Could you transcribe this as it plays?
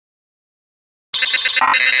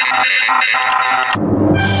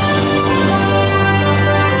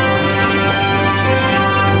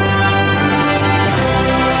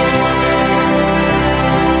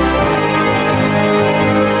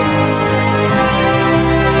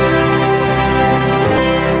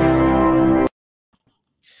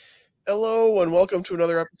Hello and welcome to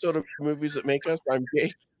another episode of Movies That Make Us. I'm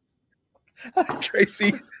Jake. I'm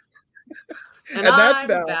Tracy. And that's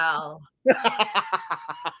Val.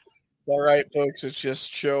 All right, folks, it's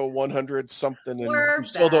just show 100 something, and We're we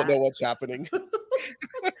still don't back. know what's happening.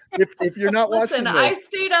 If you're not Listen, watching I this,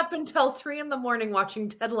 stayed up until 3 a.m. watching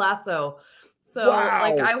Ted Lasso. So,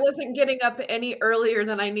 Wow. I wasn't getting up any earlier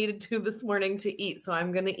than I needed to this morning to eat. So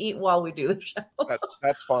I'm going to eat while we do the show.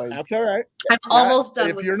 That's fine. that's all right. I'm almost done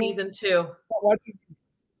if with you're not- season 2. Watching,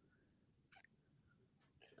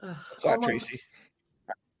 It's not Tracy.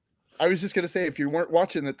 I was just going to say, if you weren't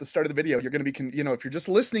watching at the start of the video, you're going to be, if you're just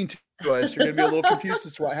listening to us, you're going to be a little confused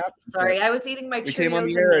as to what happened. Sorry, I was eating my We came on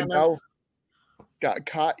Cheerios the air and and Val bananas. got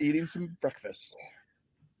caught eating some breakfast.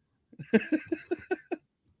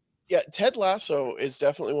 Yeah, Ted Lasso is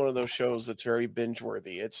definitely one of those shows that's very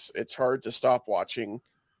binge-worthy. It's hard to stop watching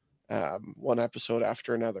one episode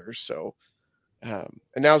after another. So, and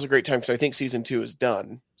now's a great time because I think season 2 is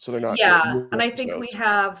done. So they're not. Yeah, doing more and I think we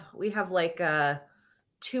episodes. have like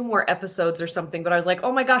 2 more episodes or something. But I was like,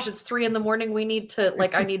 oh my gosh, it's 3 a.m. We need to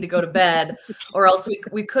I need to go to bed, or else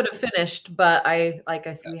we could have finished. But I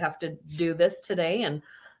said we have to do this today, and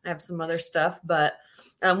I have some other stuff. But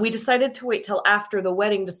we decided to wait till after the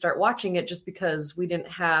wedding to start watching it, just because we didn't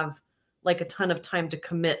have a ton of time to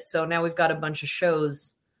commit. So now we've got a bunch of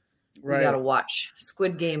shows we got to watch.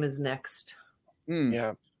 Squid Game is next. Yeah, I I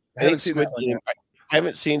think haven't seen Squid that one Game. yet. I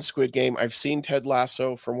haven't seen Squid Game. I've seen Ted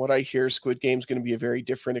Lasso. From what I hear, Squid Game's going to be a very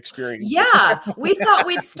different experience. Yeah, we thought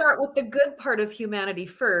we'd start with the good part of humanity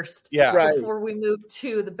first. Yeah. Right. Before we move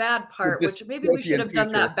to the bad part, The which maybe we should have done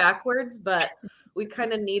future. that backwards, but we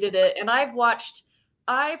kind of needed it. And I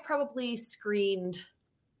probably screened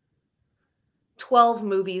 12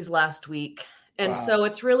 movies last week. And Wow. so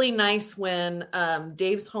it's really nice when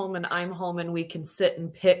Dave's home and I'm home and we can sit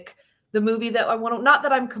and pick the movie that I want to. Not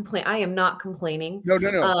that I'm complaining. I am not complaining.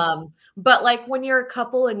 No. But when you're a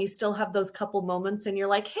couple and you still have those couple moments and you're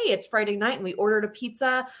like, hey, it's Friday night and we ordered a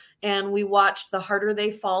pizza and we watched The Harder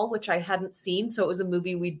They Fall, which I hadn't seen. So it was a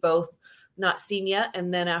movie we'd both not seen yet.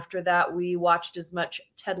 And then after that, we watched as much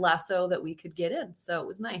Ted Lasso that we could get in. So it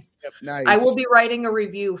was nice. Yep, nice. I will be writing a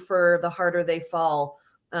review for The Harder They Fall.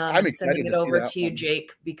 I'm excited sending it to see over that to you, one.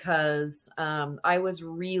 Jake, because I was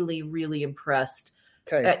really, really impressed.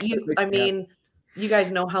 Okay. You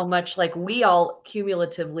guys know how much we all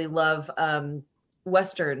cumulatively love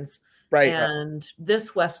Westerns. Right. And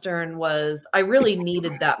this Western I really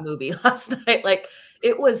needed that movie last night.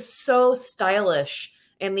 It was so stylish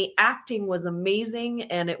and the acting was amazing.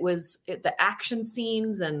 And the action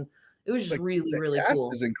scenes and it was just really, really cast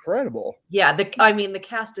cool. is incredible. Yeah. The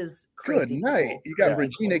cast is crazy. Good night. cool. You got Yeah.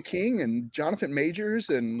 Regina King and Jonathan Majors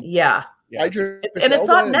and Yeah. Yeah, Idris And it's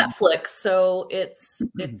on Elba and- Netflix, so it's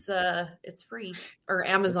free, or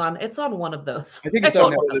Amazon. It's on one of those. I think it's it's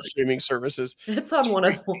on on one of the streaming services, It's on one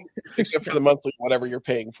of them. except for the monthly, whatever you're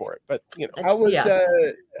paying for it. But How was Yes.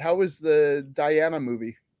 how was the Diana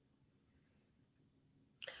movie?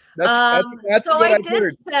 That's so what I I've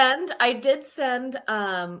heard. did send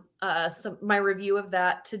my review of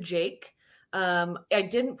that to Jake. I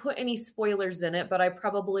didn't put any spoilers in it, but I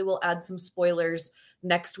probably will add some spoilers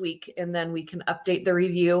next week and then we can update the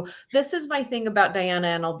review. This is my thing about Diana,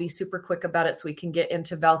 and I'll be super quick about it so we can get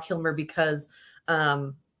into Val Kilmer because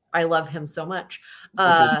I love him so much.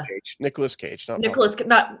 Nicolas Cage,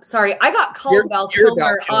 not Sorry, I got called You're Val Val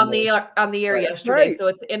Kilmer on Kilmer. the air Right. yesterday, Right. so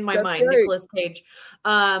it's in my That's mind. right. Nicolas Cage.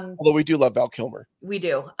 Although we do love Val Kilmer. We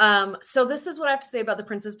do. So this is what I have to say about the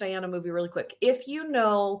Princess Diana movie really quick. If you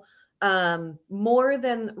know more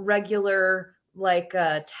than regular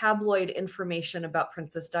tabloid information about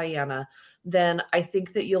Princess Diana, then I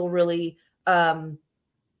think that you'll really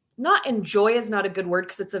not enjoy is not a good word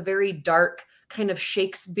because it's a very dark kind of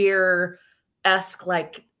Shakespeare-esque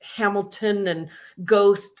Hamilton and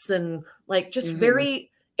ghosts and just very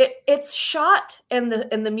it's shot and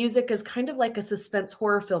the music is kind of like a suspense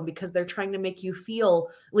horror film because they're trying to make you feel,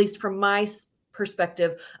 at least from my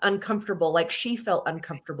perspective, uncomfortable, like she felt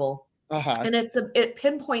uncomfortable. And it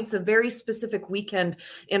pinpoints a very specific weekend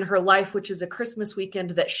in her life, which is a Christmas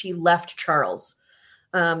weekend that she left Charles.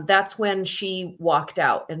 That's when she walked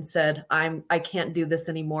out and said, I can't do this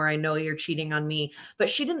anymore. I know you're cheating on me. But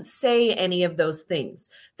she didn't say any of those things.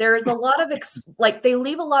 There is a lot of like they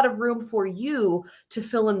leave a lot of room for you to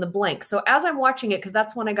fill in the blank. So as I'm watching it, because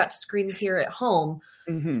that's when I got to screen here at home,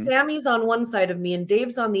 Sammy's on one side of me and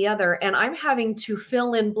Dave's on the other, and I'm having to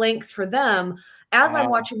fill in blanks for them as I'm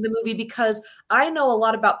watching the movie, because I know a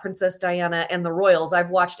lot about Princess Diana and the royals. I've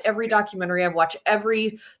watched every documentary. I've watched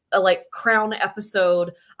every like Crown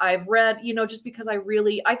episode. I've read, just because I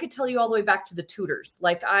could tell you all the way back to the Tudors.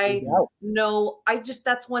 Like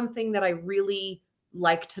that's one thing that I really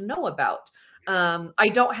like to know about.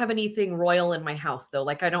 I don't have anything royal in my house though.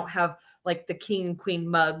 Like I don't have like the king and queen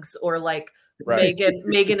mugs or like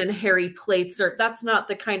Meghan and Harry plates, or that's not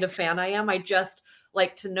the kind of fan I am. I just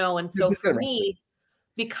like to know. And so for me,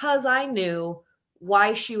 because I knew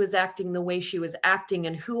why she was acting the way she was acting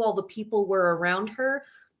and who all the people were around her,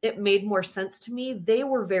 it made more sense to me. They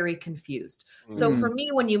were very confused. So for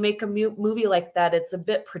me, when you make a movie like that, it's a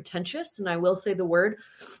bit pretentious, and I will say the word.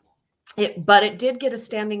 But it did get a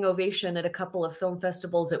standing ovation at a couple of film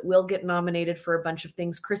festivals. It will get nominated for a bunch of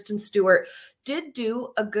things. Kristen Stewart did do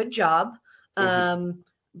a good job.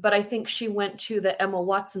 But I think she went to the Emma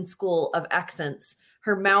Watson School of Accents.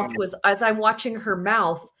 Her mouth was, as I'm watching her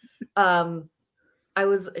mouth, it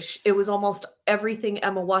was almost everything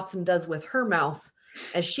Emma Watson does with her mouth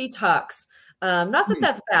as she talks. Not that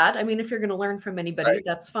that's bad. I mean, if you're going to learn from anybody,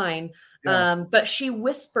 that's fine. Yeah. But she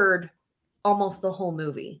whispered almost the whole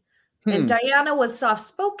movie. And Diana was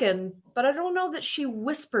soft-spoken, but I don't know that she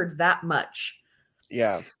whispered that much.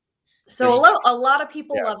 Yeah. So a lot of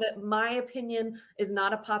people love it. My opinion is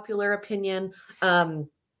not a popular opinion.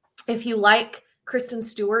 If you like Kristen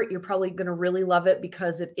Stewart, you're probably going to really love it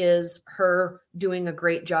because it is her doing a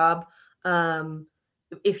great job.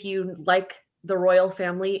 If you like the royal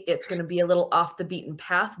family, it's going to be a little off the beaten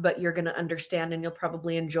path, but you're going to understand and you'll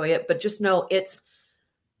probably enjoy it. But just know it's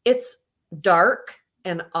dark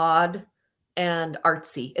and odd and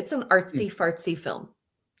artsy. It's an artsy fartsy film.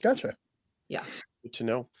 Gotcha. Yeah. Good to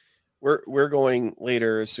know. We're going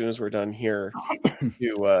later as soon as we're done here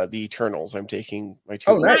to the Eternals. I'm taking my two.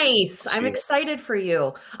 Oh, nice. I'm excited for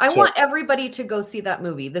you. I want everybody to go see that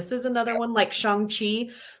movie. This is another one like Shang-Chi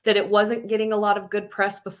that it wasn't getting a lot of good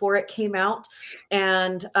press before it came out.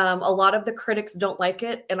 And a lot of the critics don't like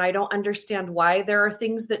it. And I don't understand why. There are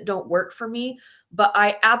things that don't work for me. But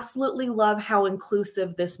I absolutely love how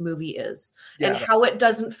inclusive this movie is and how it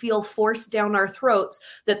doesn't feel forced down our throats,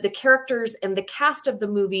 that the characters and the cast of the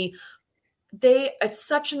movie, it's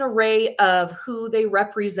such an array of who they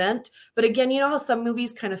represent. But again, you know how some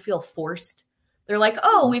movies kind of feel forced? They're like,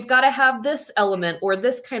 oh, we've got to have this element or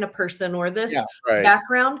this kind of person or this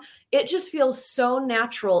background. It just feels so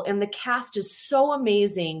natural. And the cast is so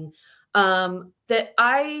amazing that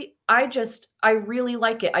I really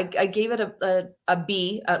like it. I gave it a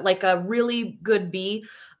B, like a really good B.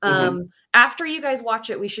 After you guys watch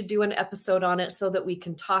it, we should do an episode on it so that we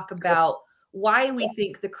can talk about why we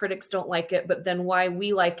think the critics don't like it, but then why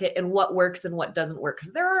we like it and what works and what doesn't work.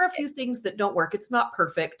 Because there are a few things that don't work. It's not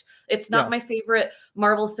perfect. It's not my favorite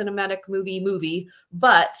Marvel Cinematic movie,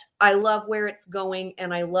 but I love where it's going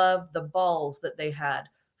and I love the balls that they had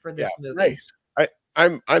for this movie. Nice.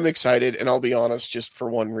 I'm excited, and I'll be honest, just for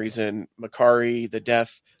one reason: Makari, the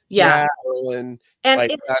death, and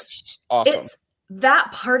like that's awesome. That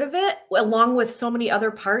part of it, along with so many other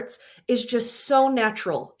parts, is just so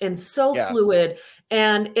natural and so fluid,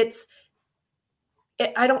 and it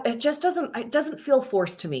doesn't feel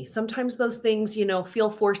forced to me. Sometimes those things, feel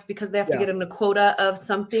forced because they have to get in a quota of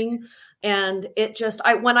something. And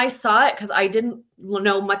when I saw it, because I didn't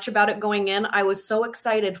know much about it going in, I was so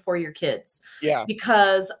excited for your kids. Yeah.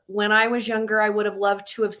 Because when I was younger, I would have loved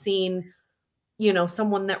to have seen,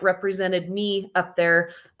 someone that represented me up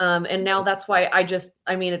there. And now that's why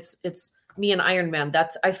it's me and Iron Man.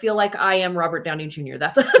 I feel like I am Robert Downey Jr.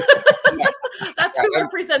 That's who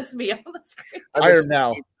represents me on the screen. Iron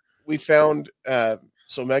now. We found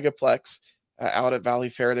so Megaplex out at Valley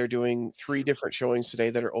Fair. They're doing 3 different showings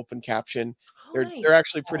today that are open caption. They're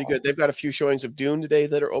actually pretty good. They've got a few showings of Dune today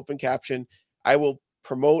that are open caption. I will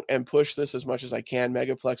promote and push this as much as I can.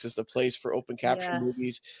 Megaplex is the place for open caption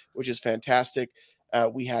movies, which is fantastic.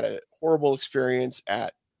 We had a horrible experience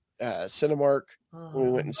at Cinemark when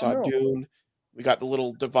we went and saw Dune. We got the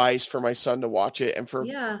little device for my son to watch it, and for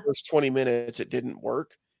the first 20 minutes, it didn't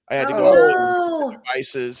work. I had to go out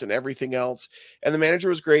devices and everything else. And the manager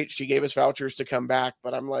was great. She gave us vouchers to come back,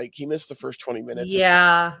 but I'm like, he missed the first 20 minutes.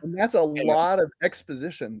 Yeah. And that's a lot of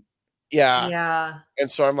exposition. Yeah. Yeah.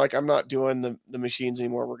 And so I'm like, I'm not doing the machines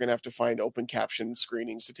anymore. We're going to have to find open caption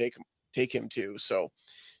screenings to take take him to. So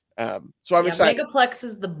I'm excited. Megaplex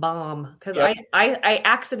is the bomb because I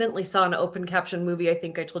accidentally saw an open caption movie. I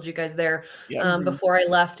think I told you guys there before I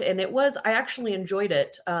left, and I actually enjoyed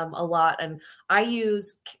it a lot. And I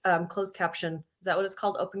use closed caption. Is that what it's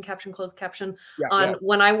called? Open caption, closed caption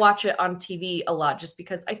when I watch it on TV a lot, just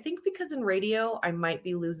because in radio I might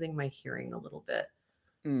be losing my hearing a little bit.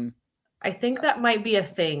 I think that might be a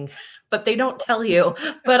thing, but they don't tell you.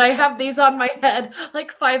 But I have these on my head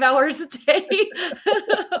like 5 hours a day.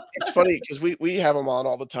 It's funny because we have them on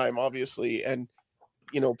all the time, obviously. And,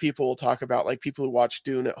 people will talk about like people who watched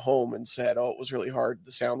Dune at home and said, oh, it was really hard.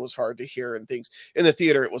 The sound was hard to hear and things. In the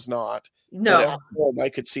theater, it was not. No. But at home, I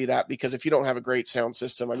could see that because if you don't have a great sound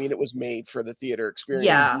system, I mean, it was made for the theater experience.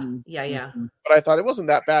 Yeah. But I thought it wasn't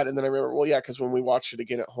that bad. And then I remember, because when we watched it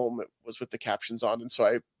again at home, it was with the captions on. And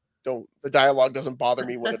so the dialogue doesn't bother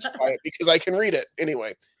me when it's quiet because I can read it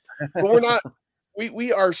anyway. But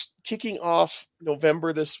we are kicking off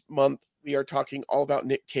November this month. We are talking all about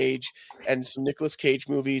Nick Cage and some Nicolas Cage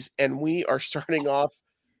movies. And we are starting off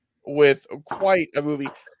with quite a movie.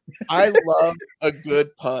 I love a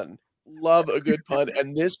good pun.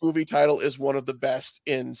 And this movie title is one of the best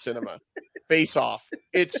in cinema. Face Off.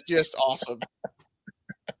 It's just awesome.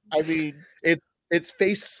 I mean, it's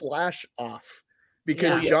face/off.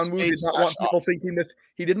 Because John Woo did not want people thinking this.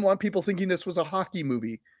 He didn't want people thinking this was a hockey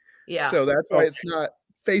movie. Yeah. So that's why it's not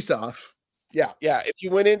Face Off. Yeah. Yeah. If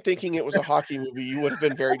you went in thinking it was a hockey movie, you would have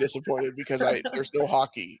been very disappointed because there's no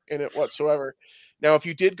hockey in it whatsoever. Now, if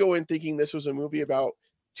you did go in thinking this was a movie about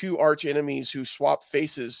two arch enemies who swap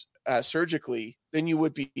faces surgically, then you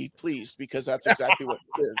would be pleased because that's exactly what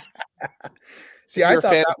this is. See, I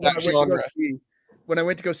thought that genre. When I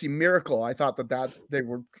went to go see Miracle, I thought that they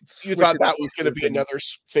were. You thought that was going to be another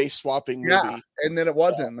face swapping movie. Yeah, and then it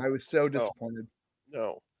wasn't. I was so disappointed.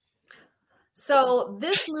 No. So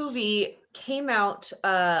this movie came out,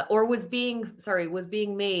 or was being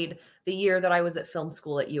made the year that I was at film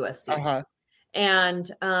school at USC. And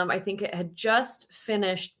I think it had just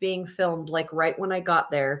finished being filmed, like right when I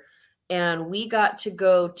got there. And we got to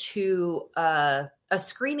go to a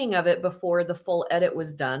screening of it before the full edit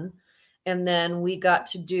was done. And then we got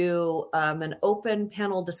to do an open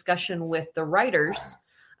panel discussion with the writers,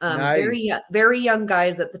 nice. Very young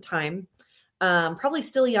guys at the time, probably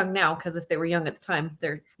still young now, because if they were young at the time,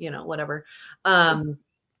 they're, whatever. And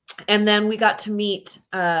then we got to meet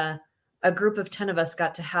a group of 10 of us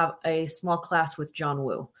got to have a small class with John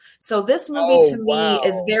Woo. So this movie me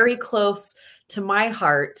is very close to my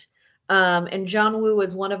heart. And John Woo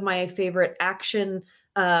is one of my favorite action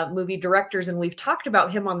movie directors, and we've talked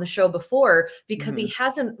about him on the show before because he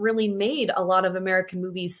hasn't really made a lot of American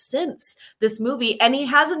movies since this movie, and he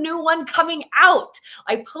has a new one coming out.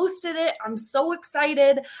 I posted it. I'm so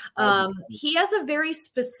excited. He has a very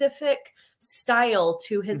specific style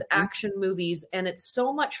to his action movies, and it's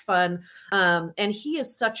so much fun. And he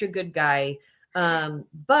is such a good guy.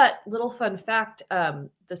 But little fun fact, the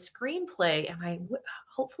screenplay, and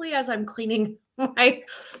hopefully as I'm cleaning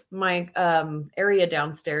my area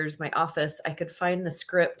downstairs, my office, I could find the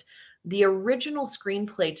script. The original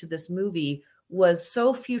screenplay to this movie was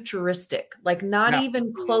so futuristic, like not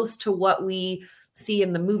even close to what we see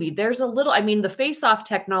in the movie. There's a little, the face-off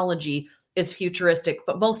technology is futuristic,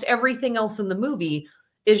 but most everything else in the movie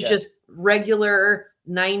is just regular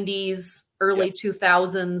 90s, early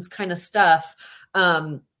 2000s kind of stuff.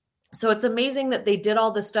 So it's amazing that they did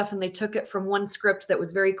all this stuff and they took it from one script that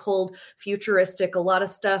was very cold, futuristic, a lot of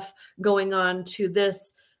stuff going on, to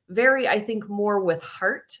this very, I think, more with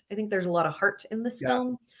heart. I think there's a lot of heart in this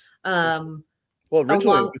film. Well,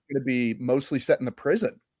 originally it was going to be mostly set in the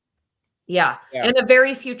prison. Yeah. In a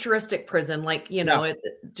very futuristic prison, like, it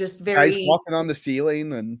just very... Guys walking on the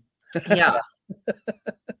ceiling and... Yeah.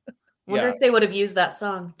 Wonder if they would have used that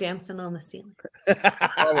song, Dancing on the Ceiling.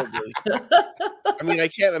 Probably. I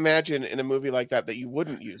can't imagine in a movie like that you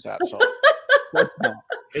wouldn't use that song.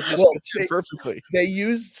 It just fits in perfectly. They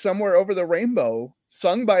used Somewhere Over the Rainbow,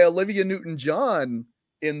 sung by Olivia Newton-John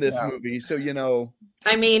in this movie. So,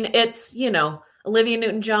 it's, Olivia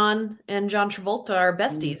Newton-John and John Travolta are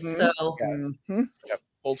besties. So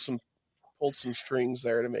pulled some strings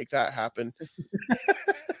there to make that happen.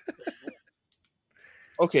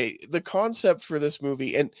 Okay, the concept for this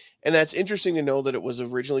movie, and that's interesting to know that it was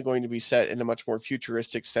originally going to be set in a much more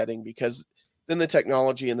futuristic setting, because then the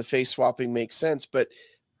technology and the face swapping makes sense. But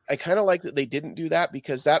I kind of like that they didn't do that,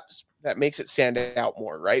 because that makes it stand out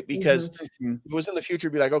more, right? Because if it was in the future,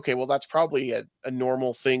 it'd be like, okay, well, that's probably a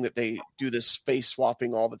normal thing that they do this face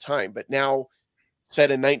swapping all the time. But now,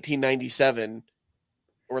 set in 1997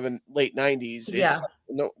 or the late 90s, it's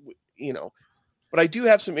But I do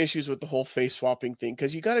have some issues with the whole face swapping thing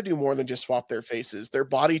because you got to do more than just swap their faces. Their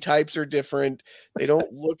body types are different. They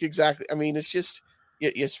don't look exactly. I mean, it's just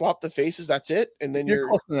you swap the faces. That's it, and then you're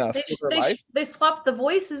close enough. They swapped the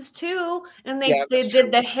voices too, and they Yeah,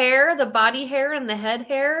 did the hair, the body hair, and the head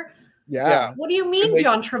hair. Yeah. What do you mean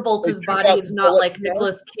John Travolta's body is not like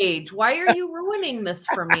Nicolas Cage? Why are you ruining this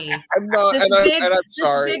for me? I'm not. I'm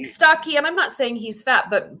sorry. This big stocky, and I'm not saying he's fat,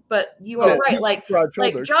 but you are right. Like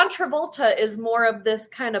John Travolta is more of this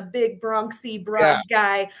kind of big Bronxy broad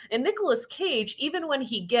guy, and Nicolas Cage, even when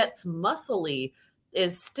he gets muscly,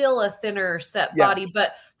 is still a thinner set body.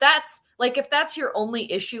 But that's like, if that's your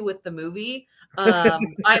only issue with the movie,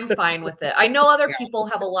 I'm fine with it. I know other people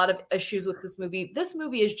have a lot of issues with this movie. This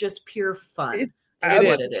movie is just pure fun. It's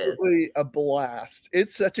absolutely a blast.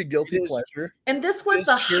 It's such a guilty pleasure. And this was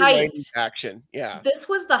the height action. Yeah. This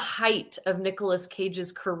was the height of Nicolas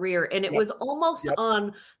Cage's career. And it was almost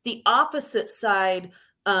on the opposite side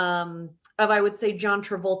of, I would say, John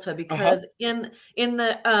Travolta, because in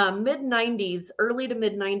the early to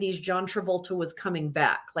mid 90s, John Travolta was coming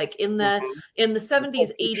back. Like in the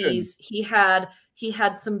 70s, 80s, he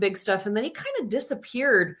had some big stuff, and then he kind of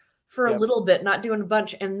disappeared for a little bit, not doing a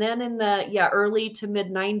bunch. And then in the early to mid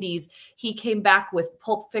 90s, he came back with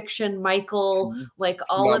Pulp Fiction, Michael, like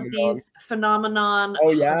all of these Phenomenon.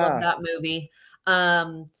 Oh yeah, I love that movie.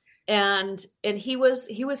 And he was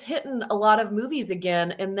hitting a lot of movies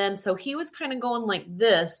again. And then, so he was kind of going like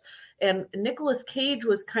this, and Nicolas Cage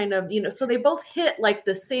was kind of, so they both hit like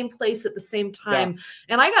the same place at the same time. Yeah.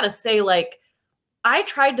 And I got to say, like, I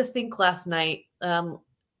tried to think last night,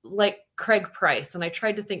 like Craig Price. And I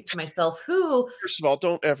tried to think to myself, first of all,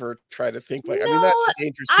 don't ever try to think like, I mean, that's a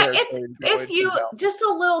dangerous territory. If you, just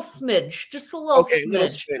a little smidge,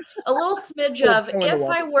 a little smidge of, if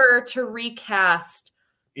I were to recast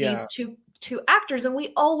these two actors, and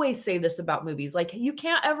we always say this about movies, like you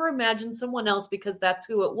can't ever imagine someone else because that's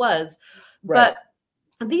who it was. Right.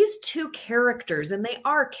 But these two characters, and they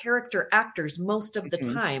are character actors most of the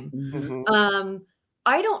time. Mm-hmm.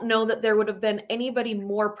 I don't know that there would have been anybody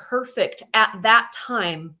more perfect at that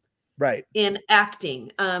time, right, in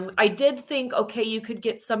acting. I did think, okay, you could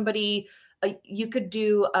get somebody, you could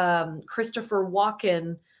do Christopher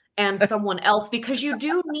Walken and someone else, because you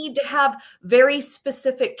do need to have very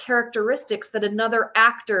specific characteristics that another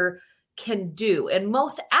actor can do. And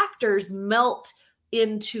most actors melt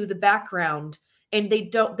into the background, and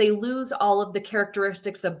they lose all of the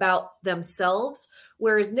characteristics about themselves.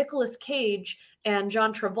 Whereas Nicolas Cage and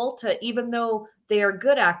John Travolta, even though they are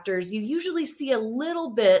good actors, you usually see a little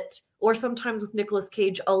bit, or sometimes with Nicolas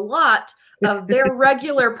Cage, a lot of their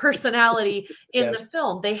regular personality in the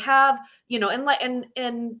film. They have,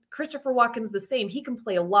 and Christopher Walken's the same. He can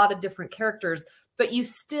play a lot of different characters, but you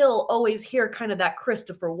still always hear kind of that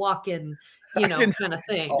Christopher Walken, kind of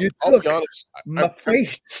thing. I'll be honest. My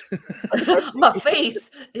face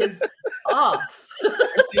is off. I'm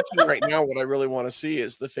thinking right now, what I really want to see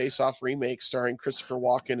is the Face Off remake starring Christopher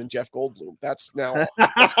Walken and Jeff Goldblum. That's now what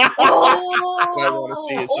I want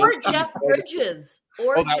to see. Or Jeff Bridges.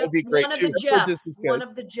 Or that would be great too. One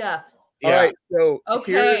of the Jeffs. Yeah. All right. So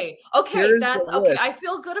okay. That's okay. I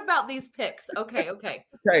feel good about these picks. Okay.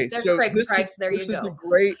 So Craig Price. There you go.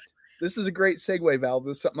 This is a great segue, Val.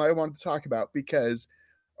 This is something I wanted to talk about, because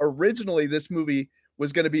originally this movie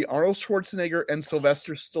was going to be Arnold Schwarzenegger and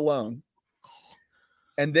Sylvester Stallone.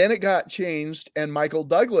 And then it got changed, and Michael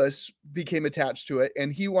Douglas became attached to it,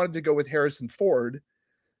 and he wanted to go with Harrison Ford,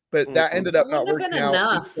 but that ended up not working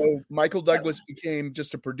out. And so Michael Douglas became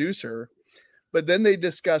just a producer. But then they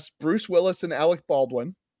discussed Bruce Willis and Alec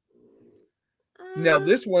Baldwin. Now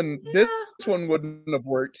this one wouldn't have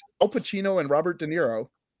worked. Al Pacino and Robert De Niro.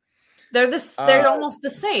 They're almost the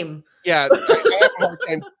same. Yeah, I have a hard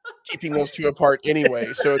time keeping those two apart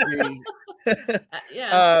anyway. So it'd be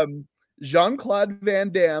Jean-Claude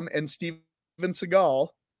Van Damme and Steven Seagal,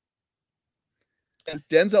 and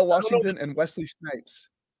Denzel Washington and Wesley Snipes.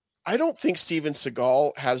 I don't think Steven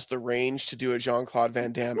Seagal has the range to do a Jean-Claude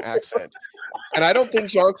Van Damme accent. And I don't think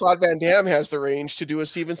Jean-Claude Van Damme has the range to do a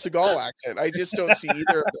Steven Seagal accent. I just don't see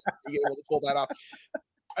either of them being able to pull that off.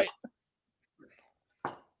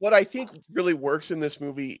 What I think really works in this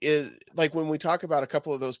movie is, like, when we talk about a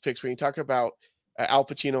couple of those picks, when you talk about Al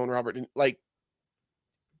Pacino and Robert, like,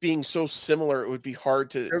 being so similar, it would be hard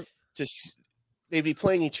to they'd be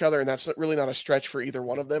playing each other, and that's really not a stretch for either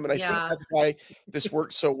one of them. And I think that's why this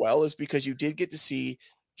worked so well, is because you did get to see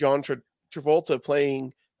John Travolta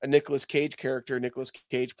playing a Nicolas Cage character, Nicolas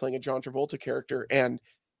Cage playing a John Travolta character, and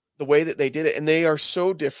the way that they did it. And they are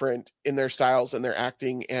so different in their styles and their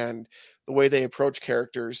acting and the way they approach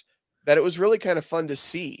characters, that it was really kind of fun to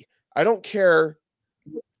see. I don't care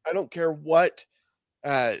I don't care what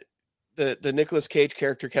the Nicolas Cage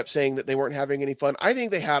character kept saying that they weren't having any fun. I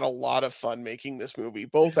think they had a lot of fun making this movie.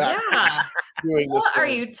 Both actors doing this. What are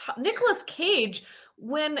you, Nicolas Cage?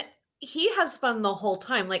 When he has fun the whole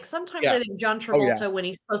time. Like sometimes I think John Travolta, when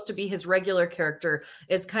he's supposed to be his regular character,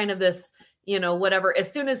 is kind of this, whatever.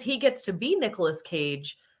 As soon as he gets to be Nicolas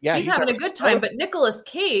Cage, he's having a good time. But Nicolas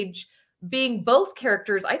Cage, being both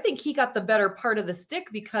characters, I think he got the better part of the stick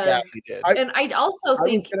because, he did. And I also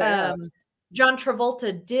think John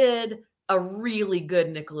Travolta did a really good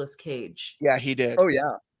Nicolas Cage. Yeah, he did. Oh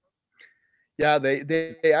yeah. Yeah,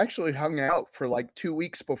 they actually hung out for like 2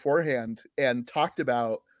 weeks beforehand and talked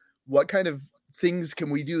about what kind of things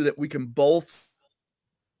can we do that we can both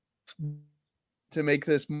to make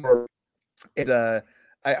this more. And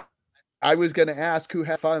I was going to ask who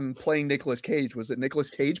had fun playing Nicolas Cage. Was it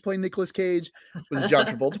Nicolas Cage playing Nicolas Cage? Was it John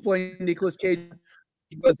Travolta playing Nicolas Cage?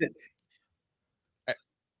 Was it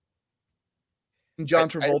John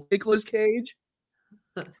Travolta, Nicolas Cage?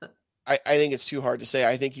 I think it's too hard to say.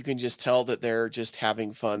 I think you can just tell that they're just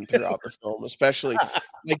having fun throughout the film, especially,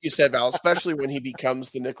 like you said, Val, especially when he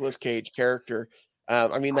becomes the Nicolas Cage character.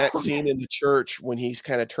 I mean, that scene in the church when he's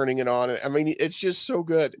kind of turning it on. I mean, it's just so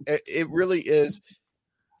good. It really is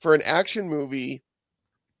for an action movie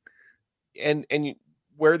and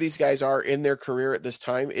where these guys are in their career at this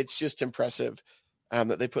time. It's just impressive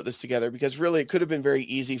that they put this together because really it could have been very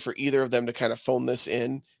easy for either of them to kind of phone this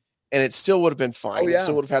in. And it still would have been fine. It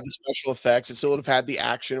still would have had the special effects. It still would have had the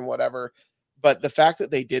action and whatever. But the fact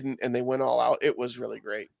that they didn't and they went all out, it was really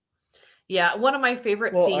great. Yeah, one of my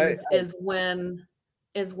favorite scenes is when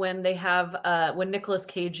they have when Nicolas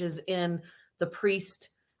Cage is in the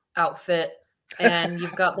priest outfit and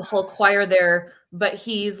you've got the whole choir there, but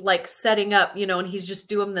he's like setting up, and he's just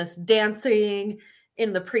doing this dancing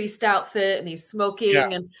in the priest outfit and he's smoking.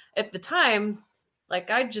 And at the time, like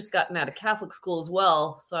I'd just gotten out of Catholic school as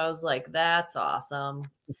well. So I was like, that's awesome.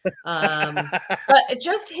 But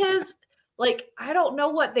just his, like, I don't know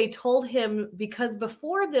what they told him because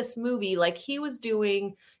before this movie, like he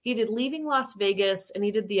did Leaving Las Vegas and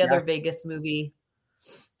he did the other Vegas movie.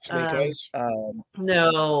 Snake Eyes?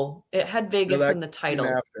 No, it had Vegas in the title.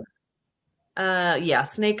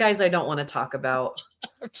 Snake Eyes I don't want to talk about.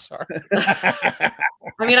 I'm sorry.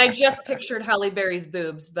 I mean, I just pictured Halle Berry's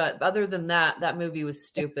boobs, but other than that movie was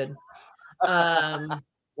stupid.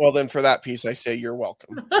 Well, then for that piece, I say you're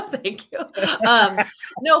welcome. Thank you.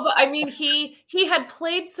 No, but I mean, he had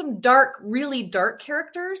played some really dark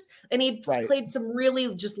characters, and he played some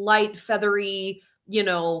really just light, feathery,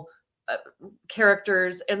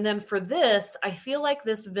 characters. And then for this, I feel like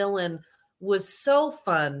this villain was so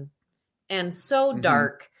fun and so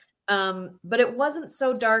dark. But it wasn't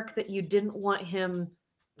so dark that you didn't want him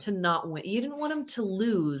to not win. You didn't want him to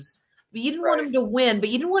lose, but you didn't want him to win, but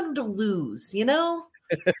you didn't want him to lose, And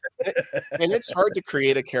it's hard to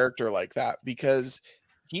create a character like that because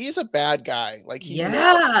he's a bad guy. Like he's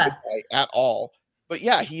not a good guy at all. But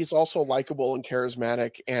he's also likable and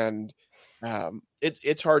charismatic, and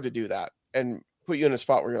it's hard to do that and put you in a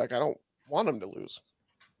spot where you're like, I don't want him to lose.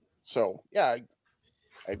 So I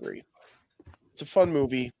agree. It's a fun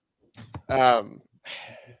movie.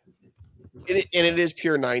 It is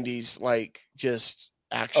pure 90s, like just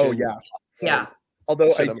action. Oh yeah. Although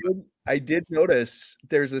I did notice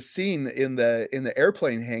there's a scene in the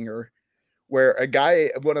airplane hangar where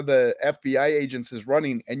one of the FBI agents is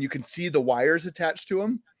running and you can see the wires attached to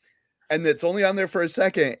him, and it's only on there for a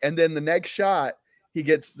second, and then the next shot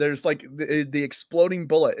there's like the exploding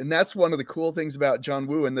bullet. And that's one of the cool things about John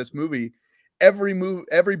Woo in this movie. Every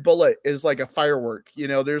bullet is like a firework,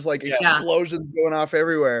 there's like explosions going off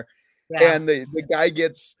everywhere. And the guy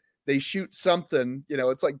they shoot something,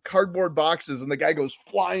 it's like cardboard boxes and the guy goes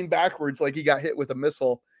flying backwards like he got hit with a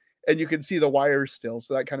missile, and you can see the wires still.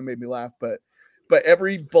 So that kind of made me laugh, but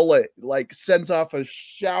every bullet like sends off a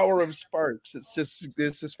shower of sparks. It's just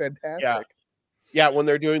fantastic. Yeah. When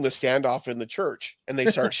they're doing the standoff in the church and they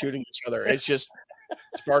start shooting each other, it's just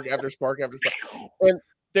spark after spark after spark. And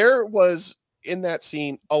there was in that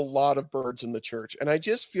scene a lot of birds in the church, and I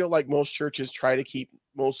just feel like most churches try to keep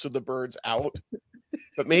most of the birds out,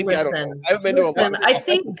 but maybe I don't know. I haven't been to a lot. I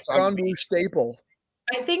think John Woo staple.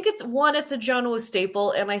 I think it's a John Woo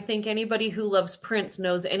staple, and I think anybody who loves Prince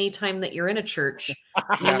knows anytime that you're in a church,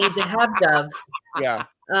 you need to have doves. Yeah.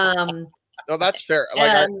 No, that's fair.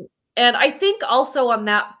 And I think also on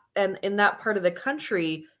that and in that part of the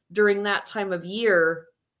country during that time of year,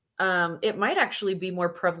 it might actually be more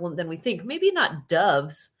prevalent than we think. Maybe not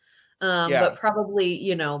doves, but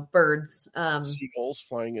probably, birds. Seagulls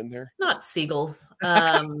flying in there. Not seagulls.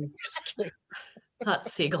 Not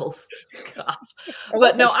seagulls. God. I But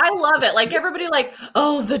love no, that I love it. Like everybody like,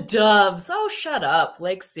 oh, the doves. Oh, shut up.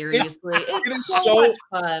 Like seriously. It It's is so so- much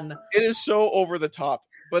fun. It is so over the top,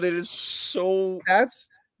 but it is so That's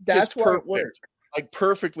it's why it perfect. works. Like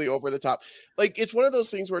perfectly over the top. Like it's one of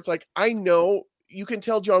those things where it's like, I know you can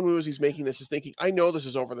tell John Woo as he's making this is thinking, I know this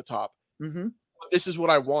is over the top. Mm-hmm. This is what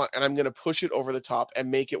I want, and I'm going to push it over the top and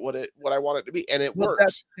make it what I want it to be, and it Well,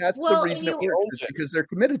 works. that's Well, the reason it you- works, owns is it. because they're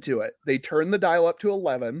committed to it. They turn the dial up to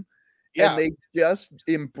 11, Yeah, and they just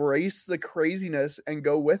embrace the craziness and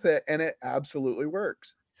go with it, and it absolutely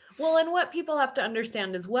works. Well, and what people have to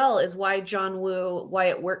understand as well is why why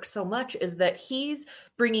it works so much is that he's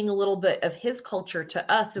bringing a little bit of his culture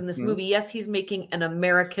to us in this Mhm. movie. Yes, he's making an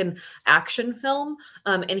American action film,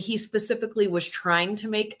 and he specifically was trying to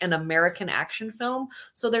make an American action film.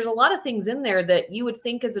 So there's a lot of things in there that you would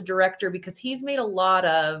think as a director, because he's made a lot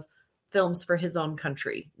of films for his own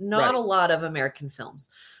country, not Right. a lot of American films.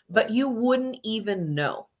 But you wouldn't even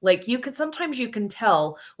know. Like sometimes you can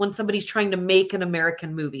tell when somebody's trying to make an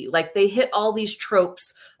American movie. Like they hit all these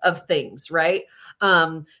tropes of things, right?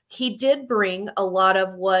 He did bring a lot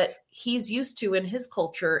of what he's used to in his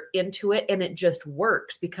culture into it, and it just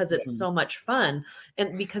works because it's so much fun.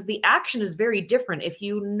 And because the action is very different. If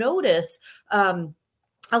you notice, a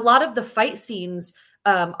lot of the fight scenes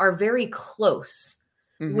are very close.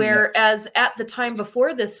 Mhm. Whereas at the time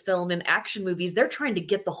before this film in action movies, they're trying to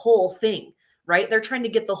get the whole thing, right? They're trying to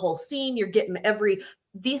get the whole scene. You're getting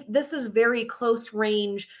this is very close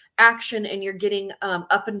range action, and you're getting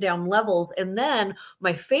up and down levels. And then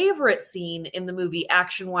my favorite scene in the movie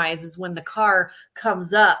action wise is when the car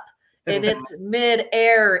comes up and it's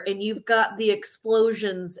mid-air and you've got the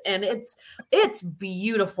explosions, and it's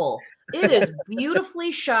beautiful. It is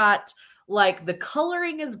beautifully shot. Like the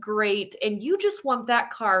coloring is great, and you just want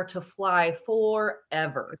that car to fly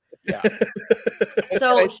forever. yeah.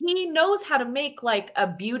 So he knows how to make like a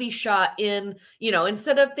beauty shot in,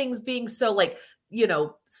 instead of things being so like,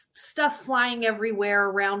 stuff flying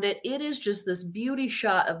everywhere around it. It is just this beauty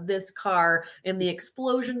shot of this car and the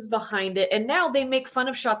explosions behind it. And now they make fun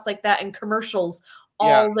of shots like that in commercials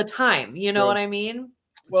all the time. You know True. what I mean?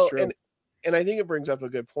 Well, true. and I think it brings up a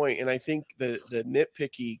good point, and I think the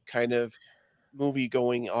nitpicky kind of movie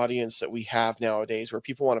going audience that we have nowadays, where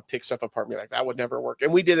people want to pick stuff apart and be like, that would never work.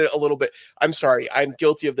 And we did it a little bit. I'm sorry, I'm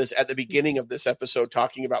guilty of this at the beginning of this episode,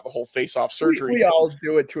 talking about the whole face-off surgery. We all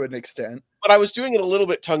do it to an extent, but I was doing it a little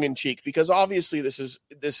bit tongue in cheek, because obviously this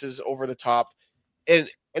is over the top. And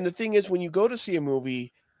the thing is, when you go to see a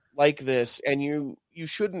movie like this, and you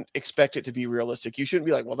shouldn't expect it to be realistic. You shouldn't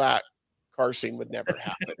be like, well, that car scene would never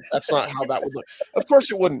happen. That's not how that would look. Of course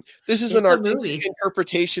it wouldn't. This is an artistic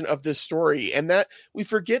interpretation of this story, and that we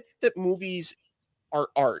forget that movies are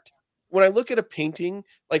art. When I look at a painting,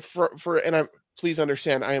 like and I please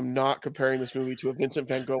understand, I am not comparing this movie to a Vincent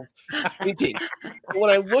van Gogh painting. But when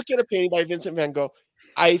I look at a painting by Vincent van Gogh,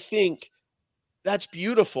 I think that's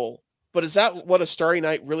beautiful. But is that what A Starry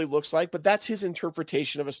Night really looks like? But that's his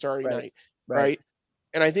interpretation of A Starry Night, right?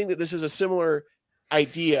 And I think that this is a similar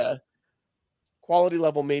idea. Quality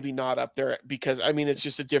level maybe not up there, because I mean it's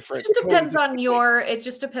just a different. It just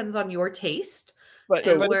depends on your taste. But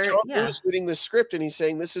if John Woo is reading the script and he's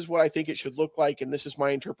saying, this is what I think it should look like, and this is my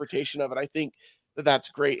interpretation of it, I think that that's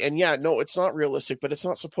great. And yeah, no, it's not realistic, but it's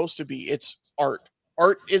not supposed to be. It's art.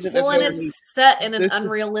 Art isn't necessarily. And it's set in an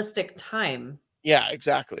unrealistic time. Yeah,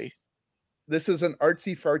 exactly. This is an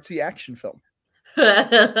artsy fartsy action film.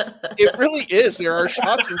 It really is. There are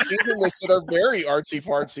shots and scenes in this that are very artsy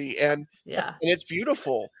fartsy, and it's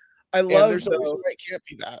beautiful. I love. There's no reason why it can't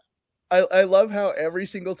be that. I love how every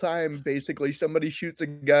single time, basically, somebody shoots a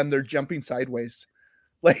gun, they're jumping sideways.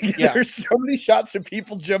 Like there's so many shots of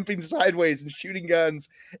people jumping sideways and shooting guns,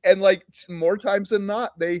 and like more times than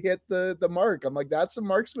not, they hit the mark. I'm like, that's some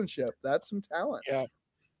marksmanship. That's some talent. Yeah.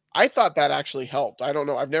 I thought that actually helped. I don't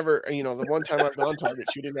know. I've never, the one time I've gone target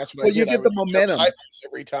shooting, that's what I did. You get the momentum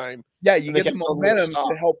every time. Yeah, you get the momentum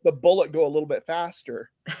to help the bullet go a little bit faster.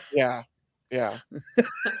 Yeah, yeah.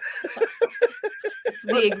 It's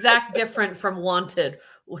the exact different from Wanted.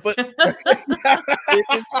 But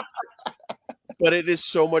it is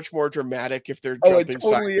so much more dramatic if they're jumping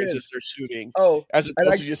sideways as they're shooting, as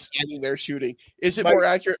opposed to just standing there shooting. Is it more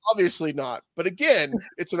accurate? Obviously not. But again,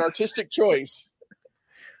 it's an artistic choice.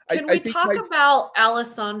 Can we talk about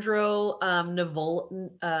Alessandro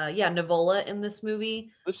Nivola in this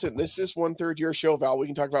movie? Listen, this is 1/3 your show, Val. We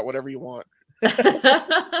can talk about whatever you want.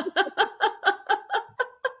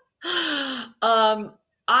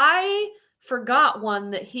 I forgot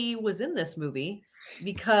that he was in this movie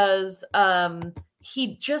because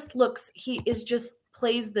he is just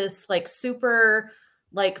plays this like super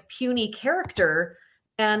like puny character.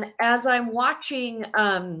 And as I'm watching,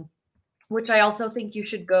 which I also think you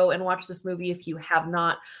should go and watch this movie if you have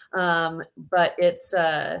not, but it's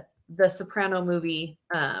the Soprano movie,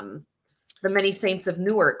 The Many Saints of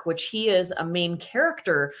Newark, which he is a main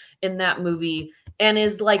character in that movie and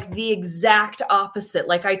is like the exact opposite.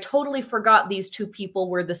 Like I totally forgot these two people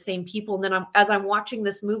were the same people. And then as I'm watching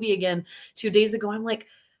this movie again 2 days ago, I'm like,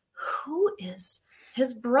 who is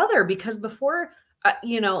his brother? Because before,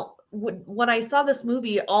 when I saw this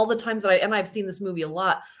movie, all the times that I've seen this movie a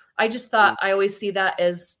lot, I just thought I always see that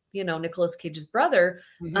as, Nicolas Cage's brother.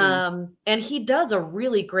 Mhm. And he does a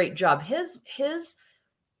really great job. His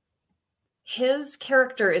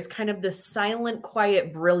character is kind of this silent,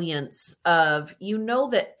 quiet brilliance of,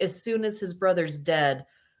 that as soon as his brother's dead,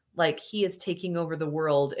 like he is taking over the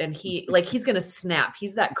world and he's going to snap.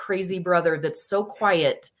 He's that crazy brother that's so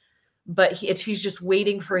quiet, but he's just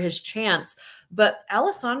waiting for his chance. But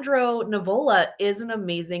Alessandro Nivola is an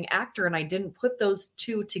amazing actor. And I didn't put those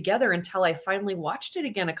two together until I finally watched it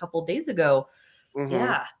again a couple days ago. Mhm.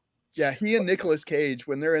 Yeah. Yeah, he and Nicolas Cage,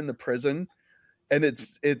 when they're in the prison, and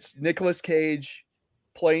it's Nicolas Cage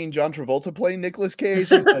playing John Travolta playing Nicolas Cage.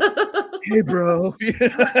 He's like, hey, bro.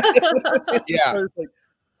 Yeah. It's like,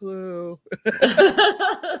 hello.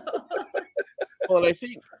 Well, and I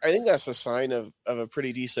think that's a sign of a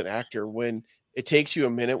pretty decent actor when it takes you a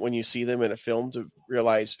minute when you see them in a film to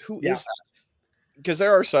realize who is that. Because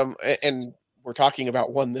there are some, and we're talking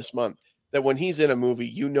about one this month, that when he's in a movie,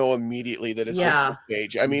 immediately that it's Nicolas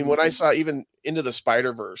Cage. I mean, when I saw even Into the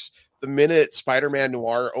Spider-Verse, the minute Spider-Man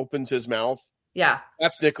Noir opens his mouth,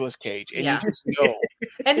 that's Nicolas Cage, and you just know.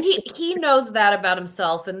 And he knows that about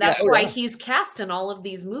himself, and that's why he's cast in all of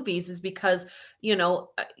these movies, is because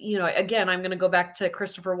again, I'm going to go back to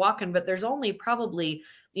Christopher Walken, but there's only probably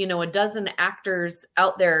a dozen actors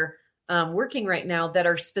out there working right now that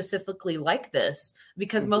are specifically like this,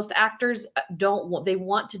 because most actors they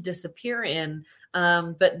want to disappear in,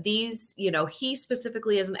 but these, he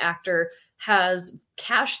specifically as an actor has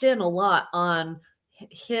cashed in a lot on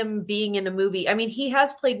him being in a movie. I mean, he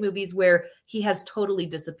has played movies where he has totally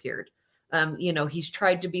disappeared. He's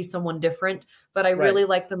tried to be someone different, but I really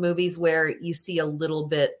like the movies where you see a little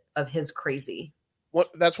bit of his crazy.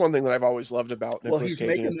 That's one thing that I've always loved about Nicolas Cage.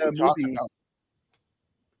 Making a movie.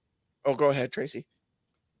 Oh, go ahead, Tracy.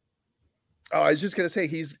 Oh, I was just going to say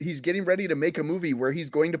he's getting ready to make a movie where he's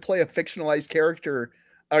going to play a fictionalized character,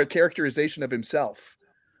 a characterization of himself.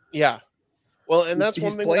 Yeah. Well, and that's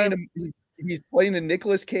one thing. He's playing a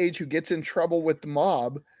Nicolas Cage who gets in trouble with the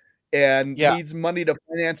mob and needs money to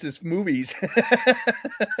finance his movies.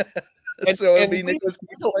 So it'll be Nicolas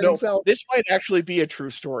Cage himself. This might actually be a true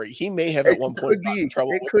story. He may have at one point gotten in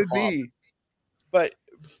trouble with the mob. But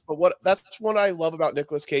that's what I love about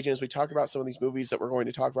Nicolas Cage, and as we talk about some of these movies that we're going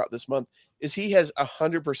to talk about this month, is he has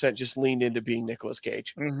 100% just leaned into being Nicolas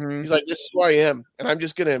Cage. Mm-hmm. He's like, this is who I am, and I'm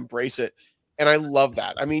just going to embrace it. And I love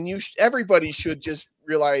that. I mean, everybody should just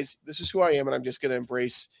realize this is who I am, and I'm just going to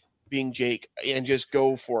embrace being Jake and just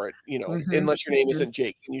go for it. Unless your name isn't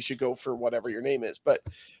Jake, then you should go for whatever your name is. But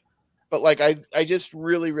like, I just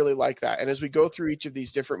really, really like that. And as we go through each of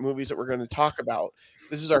these different movies that we're going to talk about,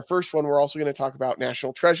 this is our first one. We're also going to talk about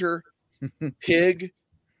National Treasure, Pig,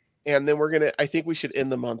 and then I think we should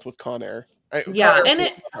end the month with Con Air.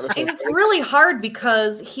 It's really hard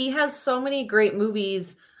because he has so many great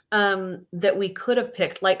movies that we could have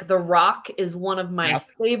picked. Like The Rock is one of my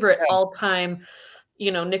favorite all-time,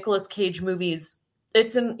 Nicolas Cage movies.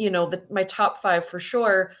 It's in, my top 5 for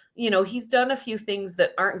sure. He's done a few things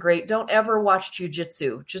that aren't great. Don't ever watch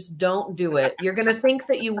Jiu-Jitsu. Just don't do it. You're going to think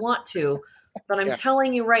that you want to, but I'm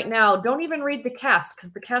telling you right now, don't even read the cast,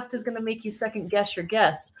 because the cast is going to make you second guess your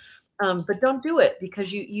guess. But don't do it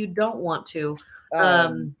because you don't want to.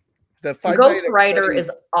 The Ghost Rider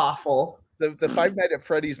is awful. The Five Nights at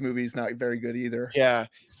Freddy's movie is not very good either. Yeah,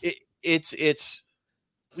 it's.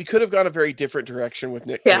 We could have gone a very different direction with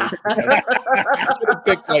Nick. Yeah. We could have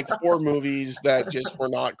picked like 4 movies that just were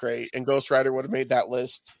not great, and Ghost Rider would have made that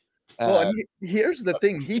list. Well, here's the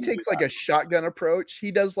thing: he takes like a shotgun approach.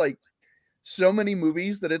 He does like so many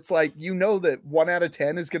movies that it's like that 1 out of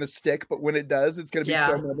 10 is going to stick, but when it does, it's going to be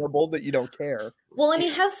so memorable that you don't care. Well, and he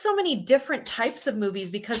has so many different types of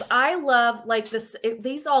movies because I love like this.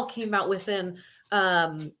 These all came out within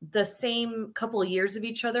the same couple of years of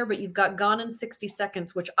each other, but you've got Gone in 60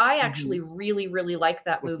 Seconds, which I actually really, really like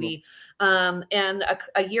that movie. And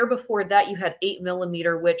a year before that, you had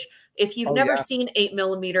 8mm, which if you've never seen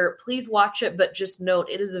 8mm, please watch it. But just note,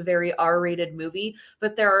 it is a very R-rated movie,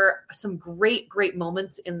 but there are some great, great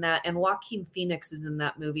moments in that. And Joaquin Phoenix is in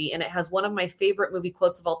that movie. And it has one of my favorite movie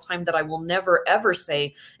quotes of all time that I will never, ever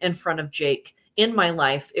say in front of Jake. In my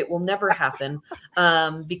life, it will never happen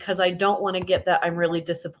because I don't want to get that I'm really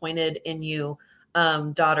disappointed in you,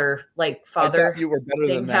 daughter, like father. I thought you were better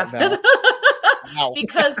than that, Val. Wow.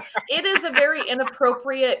 Because it is a very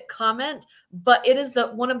inappropriate comment, but it is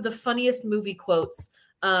one of the funniest movie quotes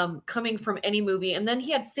coming from any movie. And then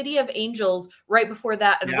he had City of Angels right before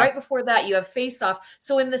that, and right before that you have Face Off.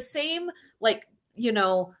 So in the same, like,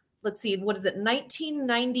 let's see, what is it,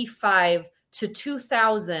 1995 to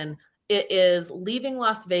 2000. It is Leaving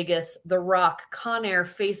Las Vegas, The Rock, Con Air,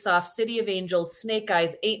 Face Off, City of Angels, Snake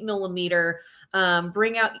Eyes, 8mm,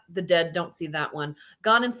 Bring Out the Dead. Don't see that one.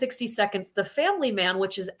 Gone in 60 Seconds, The Family Man,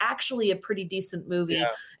 which is actually a pretty decent movie. Yeah.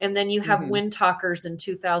 And then you have Wind Talkers in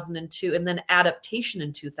 2002, and then Adaptation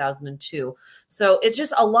in 2002. So it's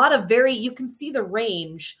just a lot of you can see the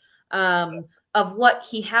range of what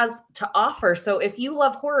he has to offer. So if you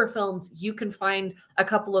love horror films, you can find a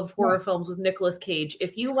couple of horror films with Nicolas Cage.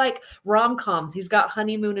 If you like rom-coms, he's got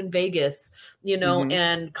Honeymoon in Vegas,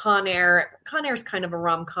 and Con Air. Con Air's kind of a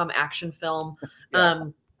rom-com action film.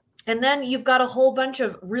 And then you've got a whole bunch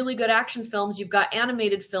of really good action films. You've got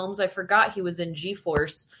animated films. I forgot he was in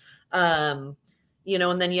G-Force, and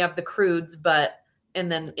then you have The Croods, and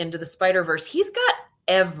then Into the Spider-Verse. He's got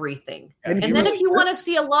everything. And then if you want to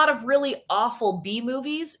see a lot of really awful B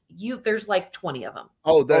movies, there's like 20 of them.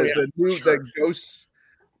 The Ghosts.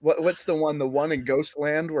 What's the one in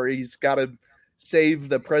Ghostland where he's got to save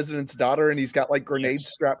the president's daughter and he's got like grenades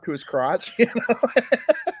strapped to his crotch,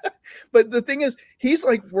 But the thing is, he's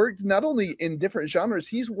like worked not only in different genres,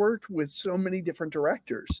 he's worked with so many different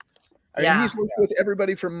directors. I mean, he's worked with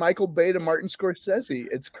everybody from Michael Bay to Martin Scorsese.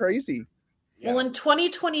 It's crazy. Well, in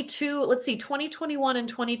 2022, let's see, 2021 and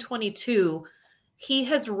 2022, he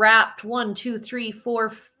has wrapped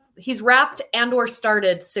he's wrapped and or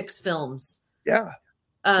started 6 films. Yeah.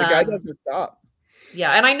 The guy doesn't stop.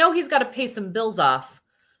 Yeah. And I know he's got to pay some bills off.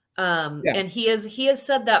 And he has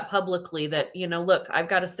said that publicly that, look, I've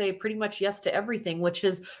got to say pretty much yes to everything, which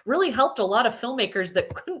has really helped a lot of filmmakers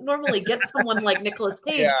that couldn't normally get someone like Nicolas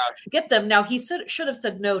Cage, get them. Now he should have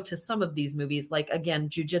said no to some of these movies. Like again,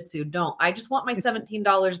 Jiu-Jitsu, don't, I just want my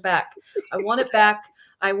 $17 back. I want it back.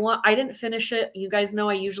 I didn't finish it. You guys know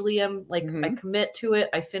I usually am like, I commit to it.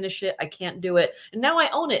 I finish it. I can't do it. And now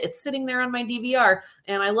I own it. It's sitting there on my DVR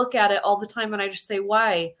and I look at it all the time and I just say,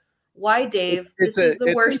 why, Dave? This is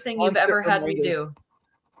the worst thing you've ever had me do.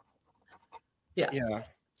 Yeah. Yeah.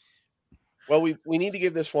 Well, we need to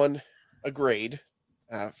give this one a grade,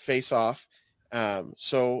 Face Off.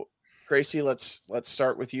 So Gracie, let's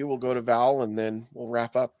start with you. We'll go to Val and then we'll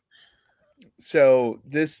wrap up. So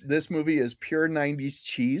this movie is pure 90s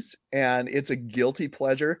cheese and it's a guilty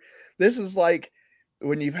pleasure. This is like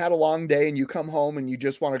when you've had a long day and you come home and you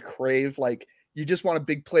just want to crave, like you just want a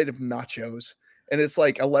big plate of nachos. And it's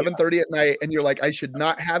like 11:30 at night and you're like, I should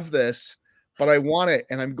not have this, but I want it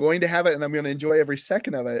and I'm going to have it and I'm going to enjoy every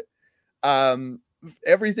second of it.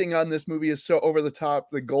 Everything on this movie is so over the top.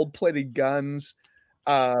 The gold-plated guns.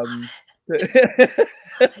 I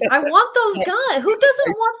want those guns. Who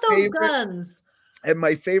doesn't want those guns? And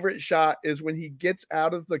my favorite shot is when he gets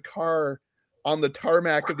out of the car on the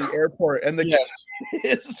tarmac of the airport and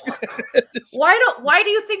why do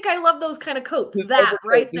you think I love those kind of coats? That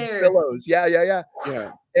right there. Pillows. Yeah.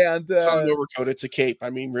 And it's not an overcoat, it's a cape.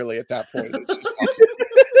 I mean, really at that point, it's just awesome.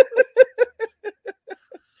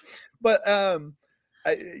 But I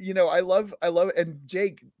love it. And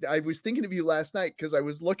Jake, I was thinking of you last night because I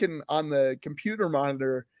was looking on the computer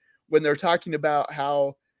monitor when they're talking about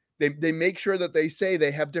how they make sure that they say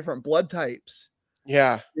they have different blood types.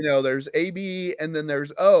 Yeah. There's AB and then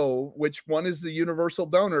there's O, which one is the universal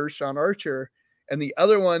donor, Sean Archer, and the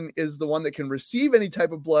other one is the one that can receive any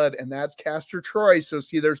type of blood, and that's Castor Troy. So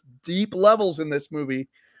see, there's deep levels in this movie.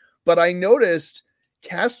 But I noticed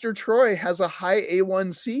Castor Troy has a high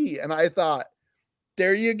A1C, and I thought,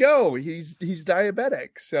 there you go. He's diabetic.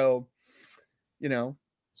 So,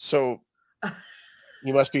 So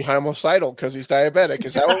he must be homicidal because he's diabetic.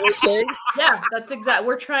 Is that what we're saying? Yeah, that's exactly.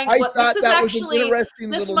 We're trying.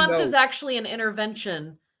 This month is actually an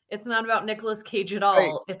intervention. It's not about Nicolas Cage at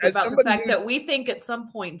all. It's about the fact that we think at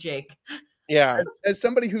some point, Jake, Yeah. As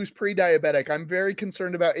somebody who's pre-diabetic, I'm very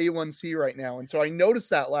concerned about A1C right now. And so I noticed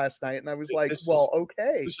that last night and I was like,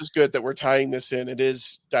 okay. This is good that we're tying this in. It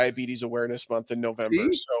is Diabetes Awareness Month in November.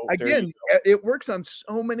 See? So again, it works on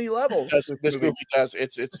so many levels. This movie does.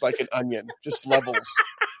 It's like an onion, just levels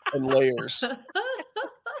and layers.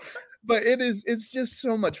 But it's just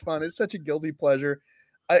so much fun. It's such a guilty pleasure.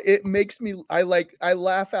 It makes me I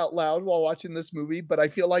laugh out loud while watching this movie, but I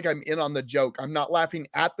feel like I'm in on the joke. I'm not laughing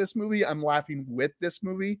at this movie, I'm laughing with this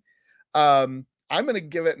movie. I'm gonna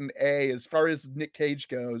give it an A as far as Nick Cage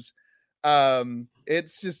goes.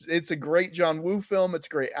 It's a great John Woo film, it's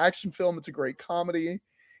a great action film, it's a great comedy.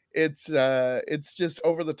 It's just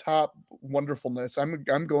over the top wonderfulness. I'm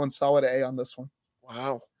going solid A on this one.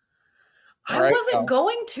 Wow. I wasn't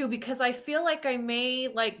going to, because I feel like I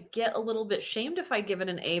may get a little bit shamed if I give it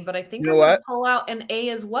an A, but I think I'm going to pull out an A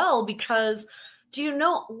as well, because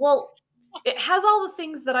it has all the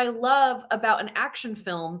things that I love about an action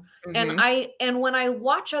film. Mm-hmm. And when I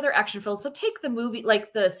watch other action films, so take the movie,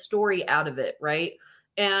 the story out of it, right?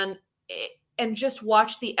 And just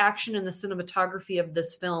watch the action and the cinematography of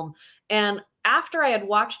this film. And after I had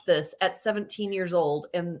watched this at 17 years old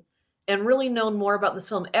and really known more about this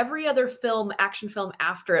film, every other action film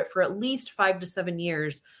after it for at least 5 to 7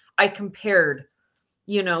 years, I compared,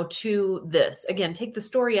 to this. Again, take the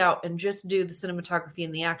story out and just do the cinematography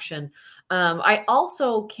and the action. I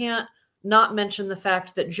also can't not mention the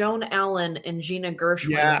fact that Joan Allen and Gina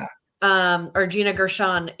Gershon, or Gina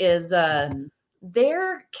Gershon is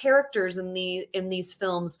their characters in these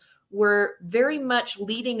films were very much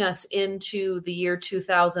leading us into the year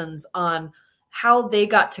 2000s on how they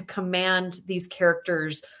got to command these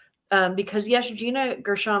characters. Because yes, Gina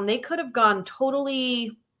Gershon, they could have gone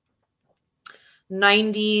totally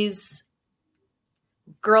 90s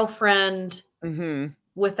girlfriend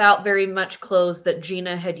without very much clothes that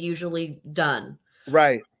Gina had usually done.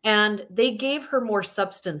 Right. And they gave her more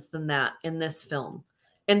substance than that in this film.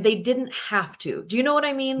 And they didn't have to. Do you know what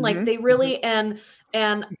I mean? They really, and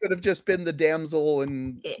she could have just been the damsel,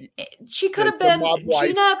 and she could have been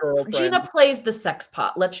Gina plays the sex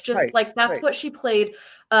pot. Let's just that's what she played.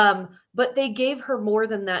 But they gave her more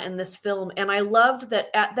than that in this film. And I loved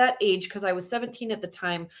that at that age, because I was 17 at the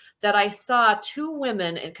time, that I saw two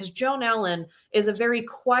women, and because Joan Allen is a very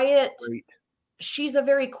quiet, she's a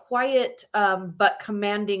very quiet but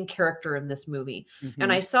commanding character in this movie.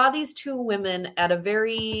 And I saw these two women at a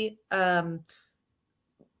very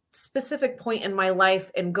specific point in my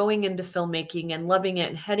life and going into filmmaking and loving it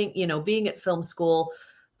and heading, being at film school,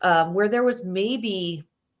 where there was maybe,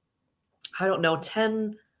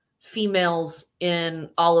 10 females in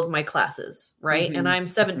all of my classes. Right. And I'm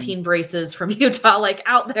 17 braces from Utah,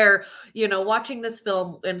 out there, watching this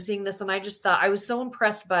film and seeing this. And I just thought I was so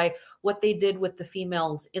impressed by what they did with the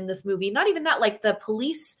females in this movie. Not even that, the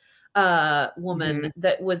police woman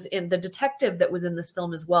that was in, the detective that was in this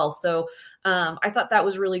film as well. So I thought that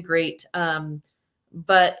was really great.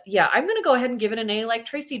 But yeah, I'm going to go ahead and give it an A like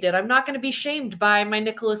Tracy did. I'm not going to be shamed by my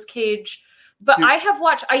Nicolas Cage. But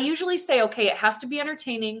I usually say, okay, it has to be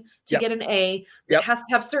entertaining to get an A. It has to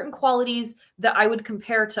have certain qualities that I would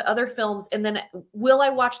compare to other films. And then will I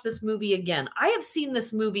watch this movie again? I have seen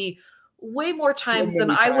this movie way more times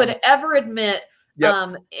than I would ever admit.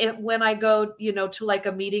 When I go, to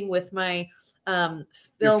a meeting with my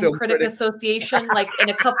film critic association,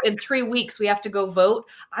 in 3 weeks, we have to go vote.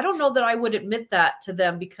 I don't know that I would admit that to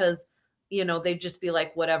them, because they'd just be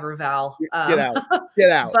like, whatever, Val.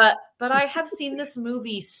 Get out. But I have seen this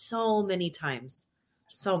movie so many times.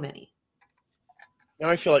 So many. Now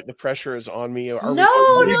I feel like the pressure is on me. Are we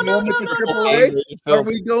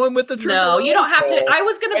going with the AAA? No, you don't have to. I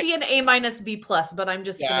was going to be an A- B+, but I'm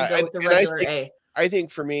just going to go with the regular A. I think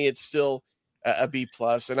for me, it's still a B+,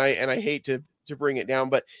 and I hate to bring it down,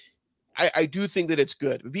 but I do think that it's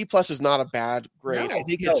good. B+ is not a bad grade. I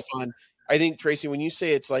think it's fun. I think, Tracy, when you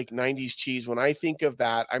say it's like 90s cheese, when I think of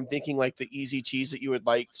that, I'm thinking like the easy cheese that you would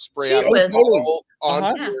spray cheese out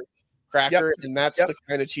onto your cracker, and that's the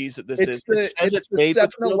kind of cheese that this is. It says it's made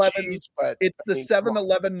with real cheese, but it's the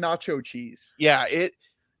 7-Eleven nacho cheese. Yeah,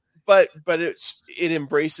 but it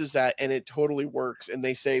embraces that, and it totally works. And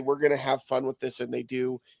they say we're going to have fun with this, and they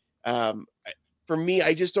do. For me,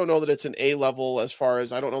 I just don't know that it's an A level, as far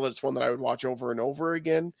as I don't know that it's one that I would watch over and over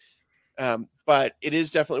again. But it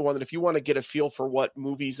is definitely one that if you want to get a feel for what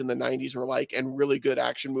movies in the 90s were like, and really good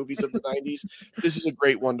action movies of the 90s, this is a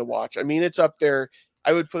great one to watch. I mean, it's up there.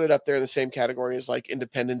 I would put it up there in the same category as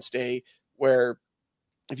Independence Day, where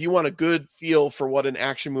if you want a good feel for what an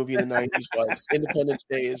action movie in the 90s was, Independence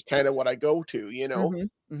Day is kind of what I go to,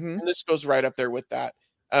 And this goes right up there with that.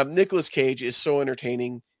 Nicolas Cage is so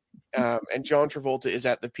entertaining. And John Travolta is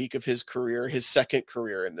at the peak of his career, his second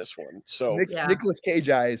career in this one. So Nicolas Cage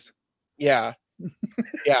eyes. Yeah.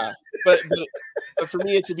 Yeah. But for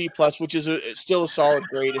me, it's a B+, which is still a solid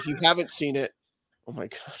grade. If you haven't seen it, oh my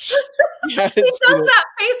gosh. He does that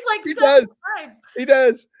face like he seven does. times. He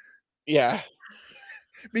does. Yeah.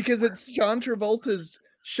 Because it's John Travolta's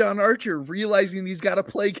Sean Archer realizing he's got to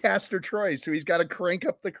play Castor Troy, so he's got to crank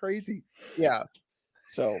up the crazy. Yeah.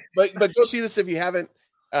 So, but go see this if you haven't.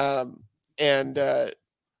 And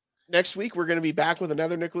next week we're going to be back with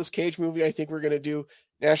another Nicolas Cage movie. I think we're going to do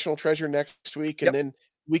National Treasure next week, and then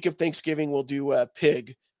week of Thanksgiving we'll do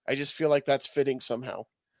Pig. I just feel like that's fitting somehow.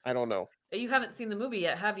 I don't know. You haven't seen the movie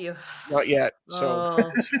yet, have you? Not yet. So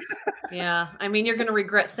yeah, I mean, you're going to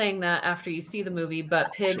regret saying that after you see the movie,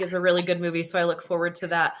 but Pig is a really good movie, so I look forward to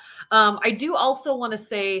that. I do also want to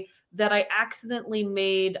say that I accidentally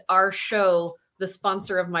made our show the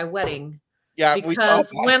sponsor of my wedding. Yeah, because we saw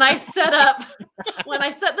that. when I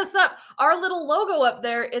set this up, our little logo up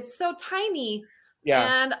there, it's so tiny.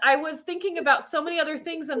 Yeah. And I was thinking about so many other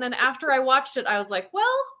things, and then after I watched it, I was like,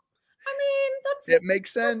 well, I mean, it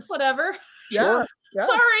makes sense. Whatever. Sure. Yeah.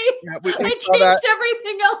 Sorry. Yeah, I changed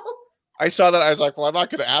everything else. I saw that. I was like, well, I'm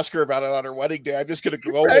not going to ask her about it on her wedding day. I'm just going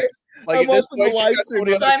to go Right. like at this point. So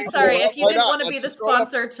I'm sorry. If you Why didn't not? want to be Let's the just go up.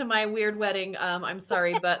 sponsor to my weird wedding, I'm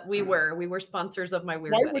sorry, but we were sponsors of my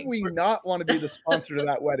weird Why wedding. would we not want to be the sponsor to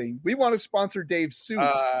that wedding? We want to sponsor Dave's suit.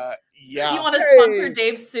 Yeah. You want to sponsor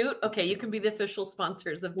Dave's suit? Okay, you can be the official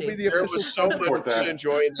sponsors of Dave's suit. There was so much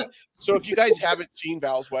enjoying that. So if you guys haven't seen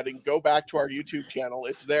Val's wedding, go back to our YouTube channel.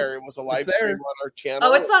 It's there. It was a live stream on our channel.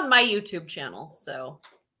 Oh, it's on my YouTube channel. So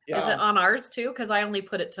yeah. Is it on ours too? Because I only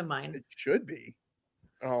put it to mine. It should be.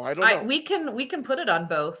 Oh, I don't know. We can put it on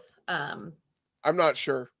both. I'm not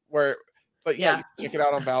sure where, but yeah, you can check it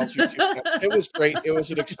out on Val's YouTube channel. It was great. It was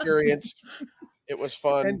an experience. It was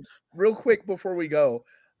fun. And real quick before we go,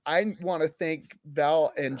 I want to thank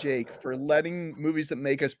Val and Jake for letting Movies That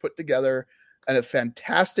Make Us put together a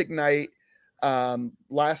fantastic night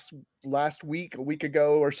last week, a week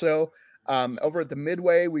ago or so. Over at the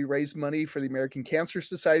Midway, we raised money for the American Cancer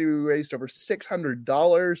Society. We raised over $600.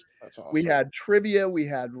 That's awesome. We had trivia, we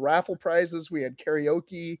had raffle prizes, we had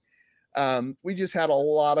karaoke. We just had a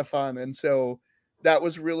lot of fun. And so that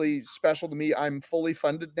was really special to me. I'm fully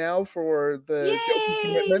funded now for the Dopey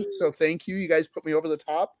Commitment. So thank you. You guys put me over the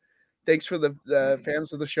top. Thanks for the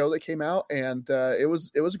fans of the show that came out. And it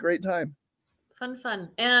was a great time. Fun.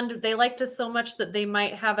 And they liked us so much that they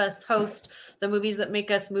might have us host the Movies That Make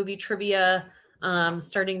Us movie trivia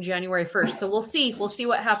starting January 1st. So we'll see. We'll see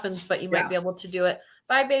what happens, but you might be able to do it.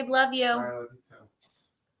 Bye, babe. Love you.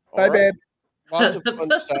 Bye, babe. Lots of fun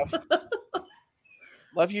stuff.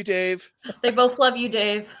 Love you, Dave. They both love you,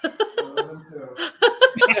 Dave.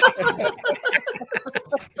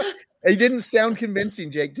 He didn't sound convincing,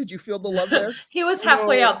 Jake. Did you feel the love there? He was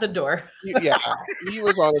halfway out the door. Yeah, he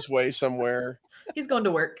was on his way somewhere. He's going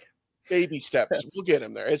to work. Baby steps. We'll get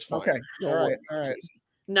him there. It's fine. Okay. All right.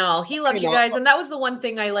 No, he loves you guys. And that was the one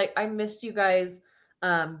thing I missed you guys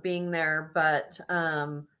being there. But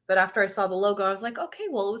after I saw the logo, I was like, okay,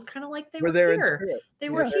 well, it was kind of like they were there here. They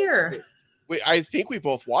were here. I think we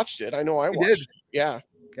both watched it. I know I watched it. Yeah.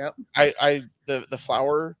 Yep. The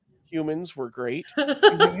flower humans were great.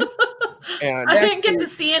 Mm-hmm. And I didn't get to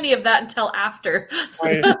see any of that until after. So.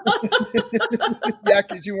 Yeah,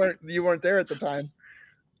 because you weren't there at the time.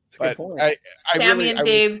 But Sammy and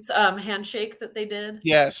Dave's handshake that they did.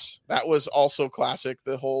 Yes, that was also classic.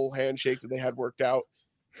 The whole handshake that they had worked out.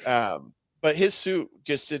 But his suit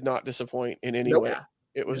just did not disappoint in any way.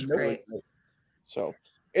 It was really great. So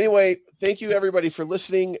anyway, thank you everybody for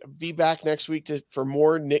listening. Be back next week for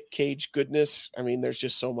more Nick Cage goodness. I mean, there's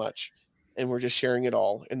just so much. And we're just sharing it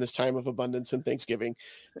all in this time of abundance and Thanksgiving.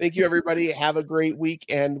 Thank you, everybody. Have a great week,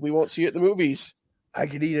 and we won't see you at the movies. I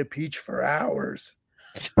could eat a peach for hours.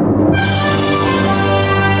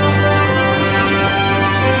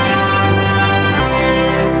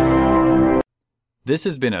 This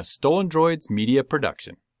has been a Stolen Droids Media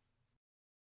production.